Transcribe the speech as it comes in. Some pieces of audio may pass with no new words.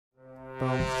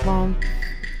Bum, bum.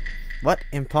 What?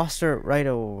 Imposter right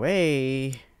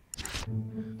away?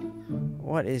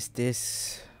 What is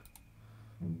this?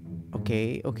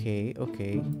 Okay.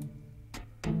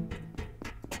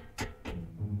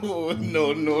 Oh,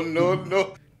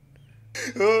 no.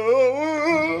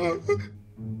 Oh.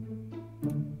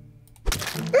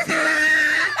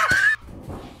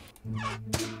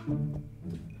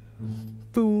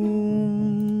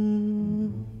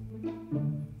 Boom.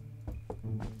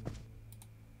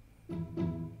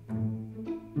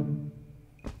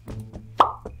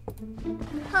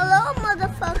 Hello,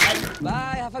 motherfucker.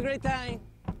 Bye, have a great time.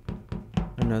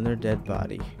 Another dead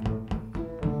body.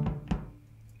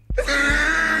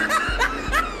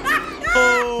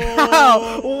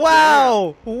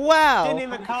 Wow! Didn't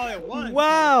even call it once.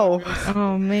 Wow!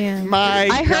 Oh man.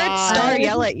 I heard Star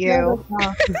yell at you.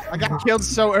 I got killed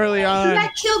so early You on.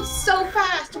 got killed so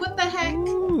fast. What the heck?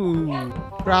 Ooh.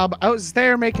 Rob, I was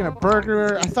there making a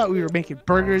burger. I thought we were making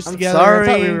burgers I'm together. I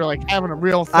thought we sorry. were like having a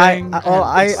real thing.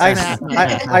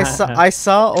 I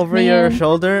saw over your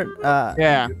shoulder.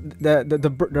 Yeah.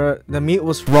 The meat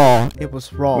was raw. It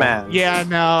was raw. Man. Yeah,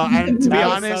 no. And to be That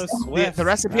was honest, so swift. the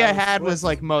recipe That I was had was swift.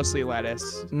 like mostly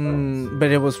lettuce.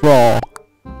 But it was raw.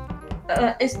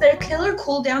 Is the killer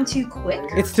cooldown too quick?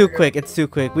 It's too quick. It's too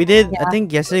quick. We did. Yeah. I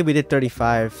think yesterday we did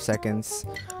 35 seconds.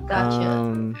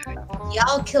 Gotcha.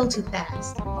 Y'all kill too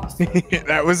fast.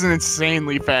 That was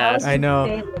insanely fast. I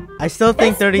know. I still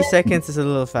think 30 seconds is a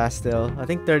little fast still. I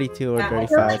think 32 or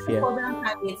 35. Yeah. Cooldown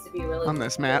time needs to be really On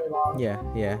this map. Yeah.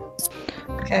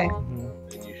 Okay.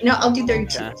 No, I'll do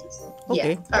 32. Okay.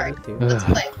 Okay. Yeah. All right. 32. Let's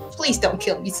play. Please don't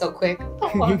kill me so quick.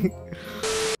 Come on.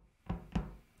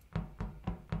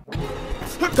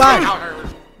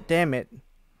 God damn it.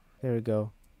 There we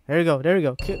go. There we go. There we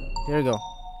go. There we go.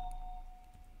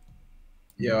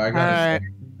 Yo, I gotta say,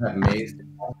 that maze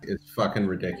is fucking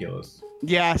ridiculous.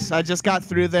 Yes, I just got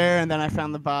through there and then I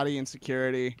found the body in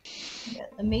security. Yeah,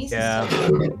 amazing. Yeah.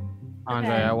 stuff.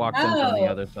 Andre, I walked in from the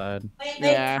other side. Wait,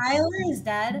 Yeah. Tyler is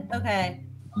dead? Okay.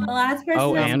 The last person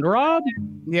Oh, and Rob?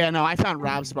 Yeah, no, I found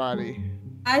Rob's body.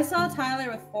 I saw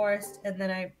Tyler with Forrest and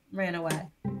then I ran away.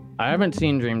 I haven't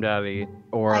seen Dream Daddy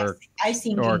or I've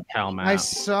seen or Dream Cal I Map.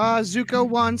 saw Zuko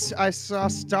once, I saw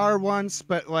Star once,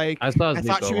 but like I saw I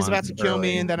thought Zuko she was about once to kill me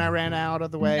early. and then I ran out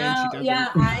of the way and she No, didn't. yeah,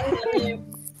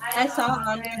 I saw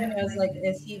Andre and I was like,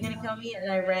 is he gonna kill me?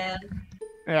 And I ran.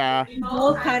 Yeah. We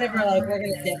both kind of were like, we're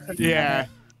gonna dip from Yeah.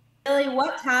 Billy,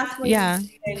 what task were Yeah. you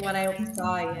doing when I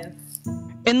saw you?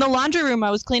 In the laundry room, I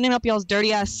was cleaning up y'all's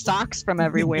dirty ass socks from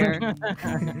everywhere.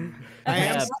 I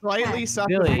am Yeah. slightly sucker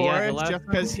Billy, for yeah, the it last just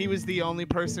because he was the only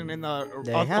person in the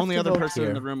They have only to other vote person in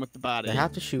here. the room with the body. They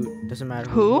have to shoot. Doesn't matter.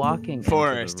 Who? Walking into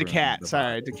Forrest, the the room cat. with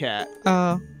Sorry, body. the cat.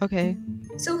 Oh, okay.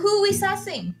 So who are we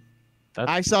sussing? That's,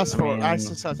 I saw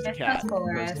the That's cat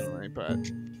Forrest. personally, but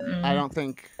I don't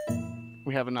think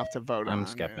we have enough to vote on. I'm it.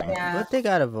 skipping. Yeah. But they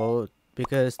gotta vote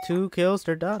because 2 kills,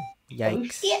 they're done.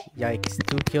 Yikes! shit. Yikes!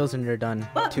 2 kills and they're done.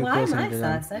 What? 2 Why kills am I and they're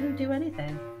done. sus? I didn't do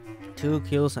anything. 2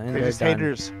 kills and They're they're just done.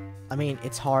 haters. I mean,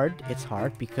 it's hard. It's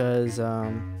hard because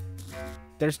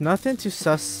there's nothing to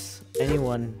sus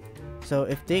anyone. So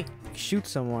if they shoot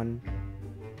someone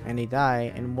and they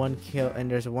die and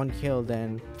there's 1 kill,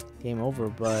 then game over.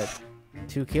 But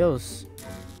 2 kills,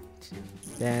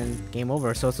 then game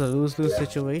over. So it's a lose-lose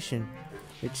situation.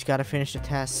 We just gotta finish the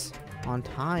task on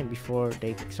time before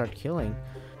they start killing.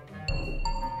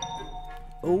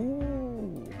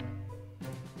 Ooh.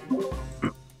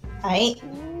 Alright,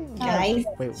 guys.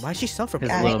 Wait, why'd she suffer? His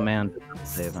Guys. little man didn't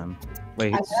save him.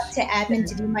 Wait, I went up to admin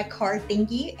to do my card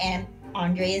thingy, and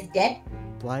Andre is dead.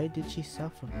 Why did she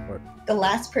suffer? The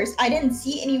last person. I didn't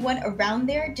see anyone around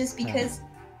there just because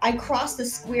I crossed the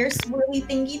square swirly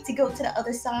thingy to go to the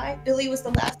other side. Billy was the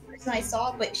last person I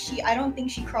saw, but I don't think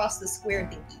she crossed the square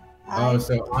thingy. Oh,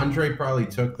 so Andre probably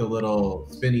took the little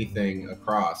spinny thing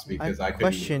across because I couldn't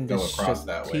questioned go the across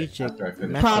that way strategic after I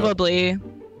finished. method. Probably.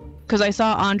 Because I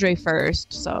saw Andre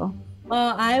first, so.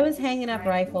 Well, I was hanging up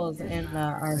rifles in the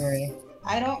armory.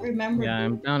 I don't remember. yeah,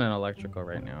 I'm down in electrical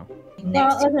right now.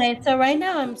 Next. Well, okay, so right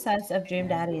now I'm sus of Dream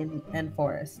Daddy and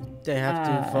Forrest. They have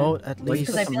to vote at least.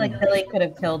 Because I feel like Billy could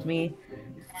have killed me.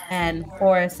 And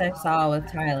Forrest I saw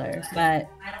with Tyler. But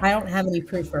I don't have any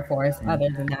proof for Forrest other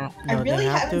than that. I No, they really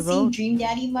have to haven't seen vote. Dream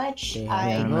Daddy much. They have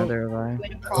I to vote. Neither have I.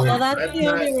 went across. Well, that's the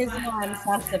only reason why I'm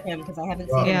sus of him, because I haven't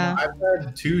seen Yeah. I've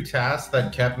had 2 tasks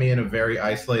that kept me in a very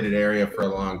isolated area for a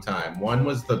long time. One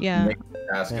was the Yeah. main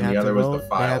task, They and have the other to was vote, the they have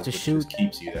files, to which shoot. just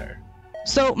keeps you there.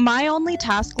 So my only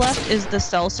task left is the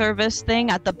cell service thing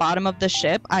at the bottom of the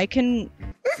ship. I can.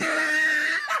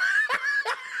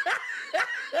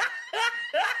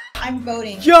 I'm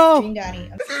voting. Yo! Dream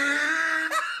Daddy.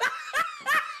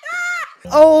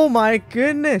 Oh my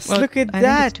goodness! Well, Look at I think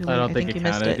that! it's too late. I don't think you it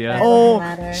missed counted, it. yeah. Oh,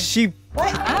 Matter. she.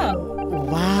 What? Oh,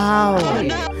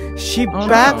 Wow! She no.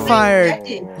 backfired.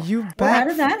 No. You how back.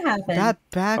 did that happen? That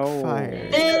backfired.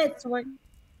 It's work.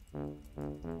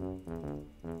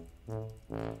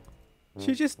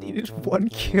 She just needed one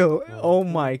kill. Oh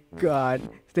my god.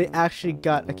 They actually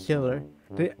got a killer.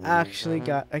 They actually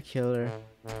got a killer.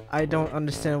 I don't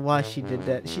understand why she did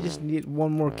that. She just needed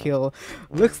one more kill.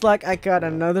 Looks like I got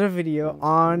another video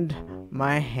on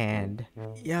my hand.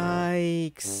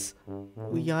 Yikes.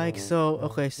 Yikes. So,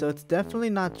 okay, so it's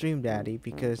definitely not Dream Daddy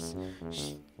because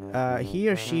he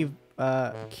or she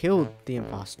killed the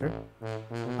imposter.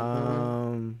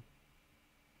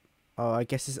 Oh, I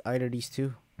guess it's either these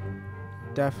two.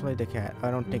 Definitely the cat.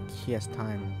 I don't think he has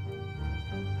time.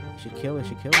 Should kill it.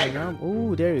 Should kill it now.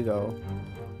 Ooh, there you go.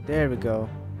 There we go.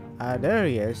 There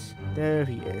he is. There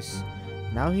he is.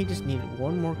 Now he just needed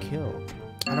one more kill.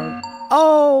 I don't.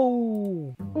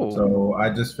 Oh! So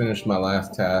I just finished my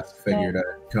last task. Figured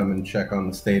I'd come and check on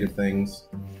the state of things.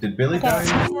 Did Billy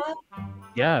die?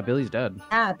 Yeah, Billy's dead.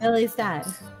 Ah, Billy's dead.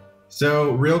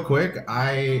 So real quick,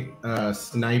 I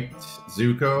sniped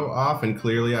Zuko off, and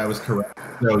clearly I was correct.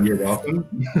 So you're welcome.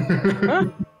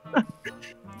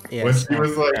 When Yes. she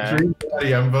was like, Dream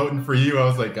Daddy, I'm voting for you, I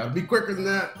was like, gotta be quicker than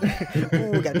that.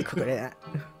 Ooh, gotta be quicker than that.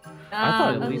 I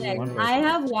thought at least Okay. one I was-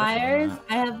 have wires.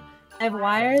 I have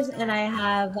wires, and I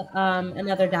have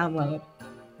another download.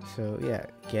 So yeah,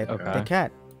 get the Okay.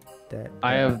 cat. That.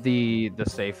 I have the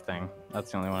safe thing.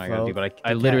 That's the only one I gotta Well, do, but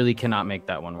I the literally cannot make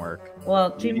that one work.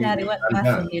 Well, Dream Daddy, what I'm task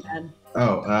done. have you done?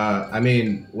 Oh, I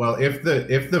mean, well, if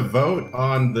the vote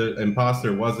on the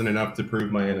imposter wasn't enough to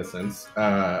prove my innocence,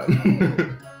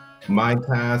 my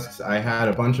tasks, I had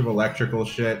a bunch of electrical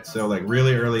shit. So like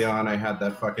really early on, I had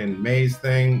that fucking maze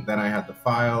thing. Then I had the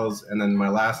files, and then my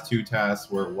last two tasks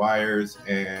were wires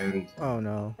and. Oh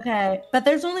no. Okay, but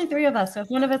there's only 3 of us, so if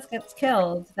one of us gets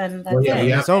killed, then that's Well, yeah, it. we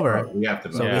It's have to over. vote. We have to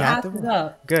vote. So we Yeah. have to.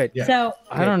 vote. Good. Yeah. So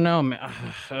I don't know, man.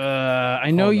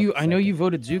 I know Hold you. up a I know second. you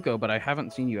voted Zuko, but I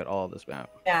haven't seen you at all this map.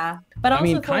 yeah, but I also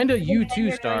mean, so kind of then you you're too,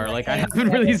 doing Star. the Like I same haven't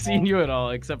really thing. seen you at all,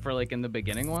 except for like in the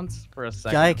beginning once for a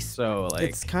second. Yikes. So like,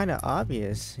 It's kind of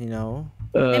obvious, you know.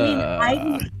 I mean,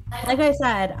 uh, like I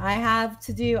said, I have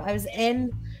to do. I was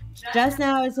in just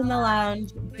now. I was in the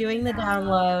lounge doing the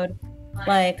download.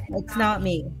 Like it's not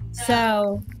me.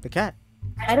 So The cat.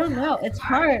 I don't know. It's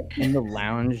hard. in the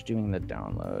lounge doing the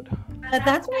download. But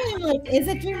that's why I'm like, is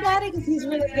it Dream Daddy? Because he's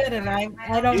really good, and I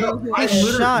don't know who I it is.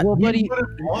 literally- Shot. Well, you buddy- would have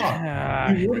lost.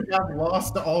 Yeah. You would have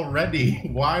lost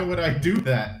already. Why would I do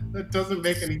that? That doesn't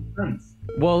make any sense.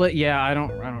 Well, yeah, I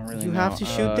don't really. You know. have to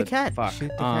shoot the cat. Fuck. Shoot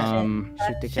the cat.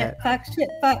 Shoot the Shit, cat. fuck, shit,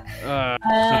 fuck. Shoot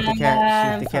the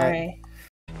cat, shoot the cat. Sorry.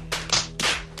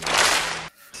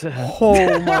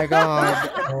 Oh my god.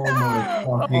 Oh my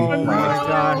fucking Oh my god.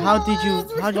 god. How did you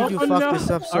Oh, fuck no. this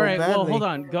up so All right, badly? well, hold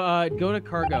on. Go to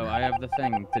cargo. I have the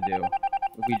thing to do.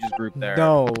 If we just group there.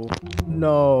 No.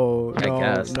 No. I no,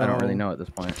 guess. No. I don't really know at this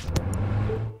point.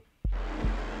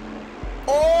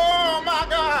 Oh my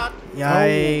god!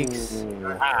 Yikes.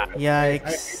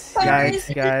 Yikes.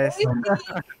 Yikes, guys.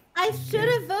 I should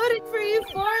have voted for you,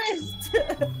 Forrest.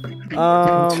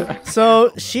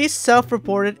 So she's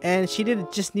self-reported and she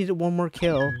just needed one more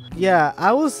kill. Yeah,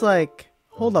 I was like,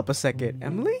 hold up a second,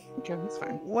 Emily? It's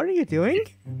fine. What are you doing?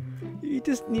 You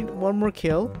just need one more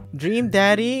kill. Dream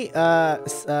Daddy,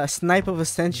 snipe of a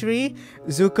century.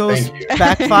 Zuko's Thank you.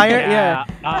 backfire. Yeah.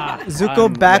 Zuko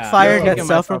backfired that Taking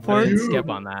myself self-report. a skip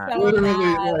on that.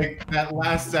 Literally, like that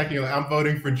last second, like, I'm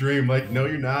voting for Dream. Like, no,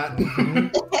 you're not.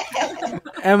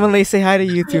 Emily, say hi to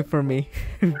YouTube for me.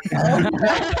 God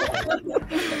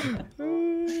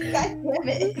damn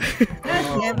it.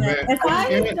 Oh, damn it. man. If I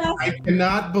Damn was it. just- I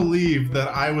cannot believe that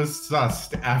I was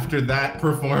sussed after that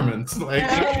performance. Like,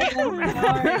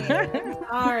 I'm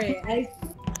sorry.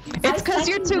 It's because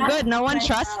you're too good. No one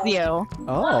trusts you. Well,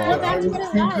 Oh. I that's was what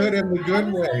it too was. good in the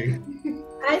good way.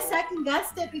 I second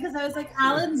guessed it because I was like,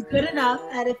 Alan's good enough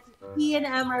that if he and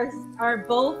Em are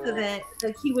both of it,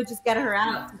 like he would just get her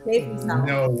out to save himself.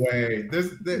 No way.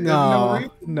 There's No,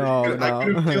 reason. no, I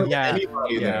could have no. killed Yeah,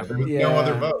 anybody yeah. there. There was Yeah. no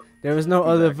other vote. There was no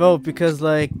other vote because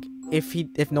like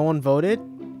if no one voted,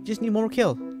 just need one more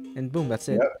kill. And boom, that's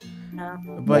it. Yep. No.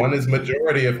 But One is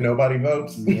majority if nobody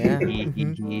votes. yeah.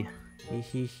 mhm.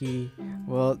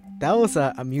 Well, that was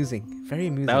amusing. Very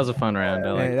amusing. That was a fun round.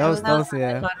 I like. Yeah, that was a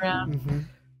yeah. fun round. Mhm.